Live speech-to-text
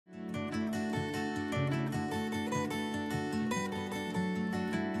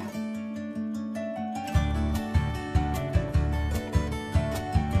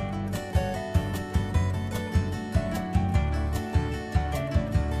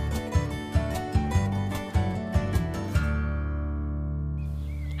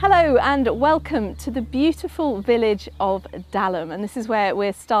Hello and welcome to the beautiful village of Dalham, and this is where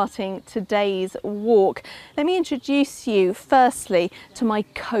we're starting today's walk. Let me introduce you firstly to my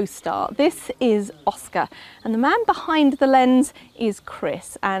co-star. This is Oscar, and the man behind the lens is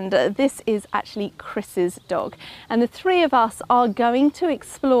Chris, and this is actually Chris's dog. And the three of us are going to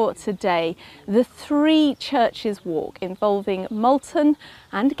explore today the Three Churches walk involving Moulton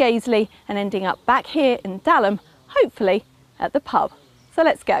and Gazeley and ending up back here in Dalham, hopefully at the pub. So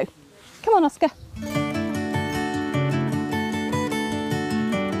let's go. Come on, Oscar.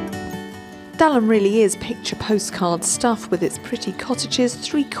 Dalham really is picture postcard stuff with its pretty cottages,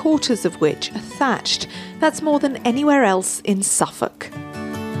 3/4 of which are thatched. That's more than anywhere else in Suffolk.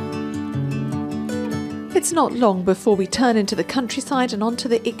 It's not long before we turn into the countryside and onto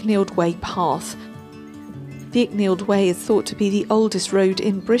the Icknield Way path. The Icknield Way is thought to be the oldest road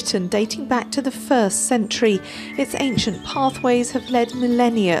in Britain, dating back to the 1st century. Its ancient pathways have led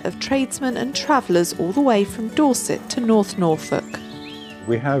millennia of tradesmen and travellers all the way from Dorset to North Norfolk.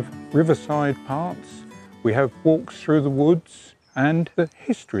 We have riverside parts, we have walks through the woods and the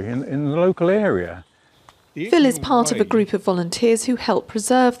history in the local area. Phil is part of a group of volunteers who help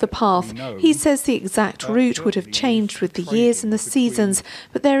preserve the path. He says the exact route would have changed with the years and the seasons,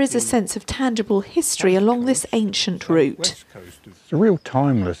 but there is a sense of tangible history along this ancient route. It's a real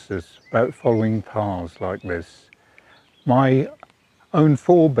timelessness about following paths like this. My own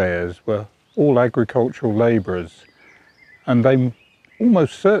forebears were all agricultural labourers, and they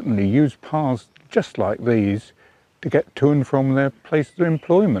almost certainly used paths just like these to get to and from their place of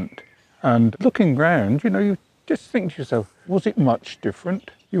employment. And looking round, you just think to yourself, was it much different?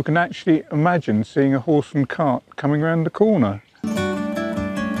 You can actually imagine seeing a horse and cart coming round the corner.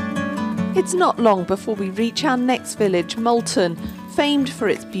 It's not long before we reach our next village, Moulton, famed for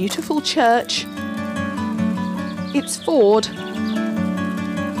its beautiful church, its ford,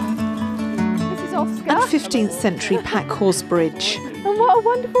 This is Oscar. and 15th century packhorse bridge. And what a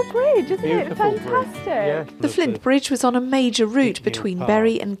wonderful bridge, isn't Beautiful it? Fantastic. Bridge. The Flint Bridge was on a major route between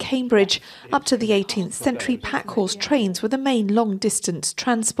Bury and Cambridge. Up to the 18th century, packhorse trains were the main long-distance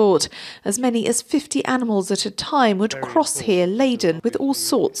transport. As many as 50 animals at a time would cross here laden with all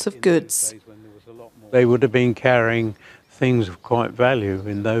sorts of goods. They would have been carrying things of quite value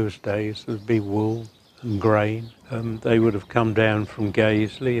in those days. There'd be wool and grain. They would have come down from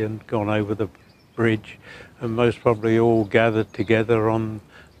Gazeley and gone over the bridge, and most probably all gathered together on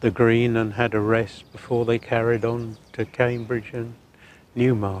the green and had a rest before they carried on to Cambridge and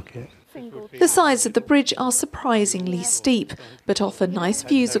Newmarket. The sides of the bridge are surprisingly steep, but offer nice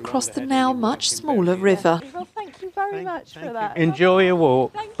views across the now much smaller river. Well, thank you very much for that. Enjoy your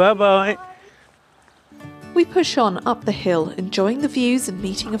walk. Bye-bye. We push on up the hill, enjoying the views and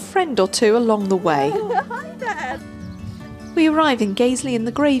meeting a friend or two along the way. Hi, Dad. We arrive in Gazeley in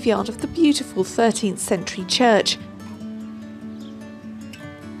the graveyard of the beautiful 13th century church.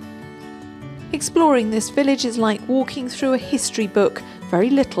 Exploring this village is like walking through a history book. Very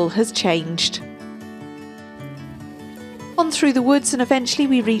little has changed. On through the woods, and eventually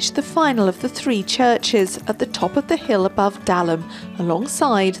we reach the final of the three churches at the top of the hill above Dalham,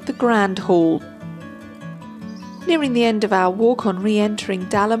 alongside the Grand Hall. Nearing the end of our walk, on re-entering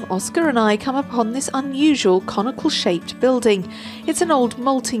Dalham, Oscar and I come upon this unusual conical-shaped building. It's an old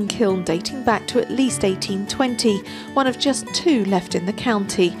malting kiln dating back to at least 1820, one of just two left in the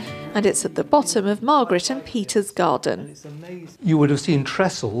county, and it's at the bottom of Margaret and Peter's garden. You would have seen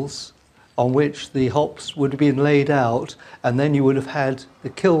trestles on which the hops would have been laid out, and then you would have had the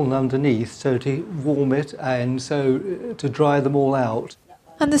kiln underneath, so to warm it and so to dry them all out.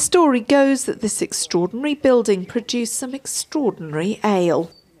 And the story goes that this extraordinary building produced some extraordinary ale.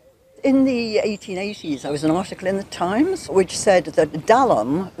 In the 1880s, there was an article in the Times which said that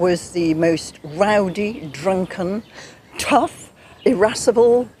Dalham was the most rowdy, drunken, tough,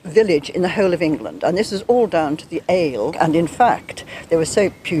 irascible village in the whole of England. And this is all down to the ale. And in fact, they were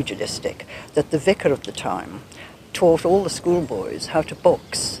so pugilistic that the vicar of the time taught all the schoolboys how to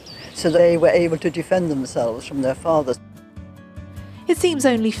box, so they were able to defend themselves from their fathers. It seems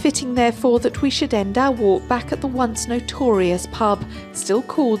only fitting, therefore, that we should end our walk back at the once notorious pub, still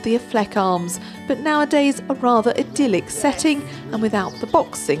called the Affleck Arms, but nowadays a rather idyllic setting and without the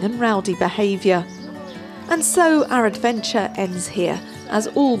boxing and rowdy behaviour. And so our adventure ends here, as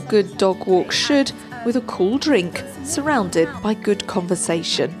all good dog walks should, with a cool drink, surrounded by good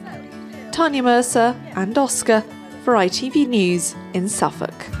conversation. Tanya Mercer and Oscar for ITV News in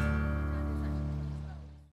Suffolk.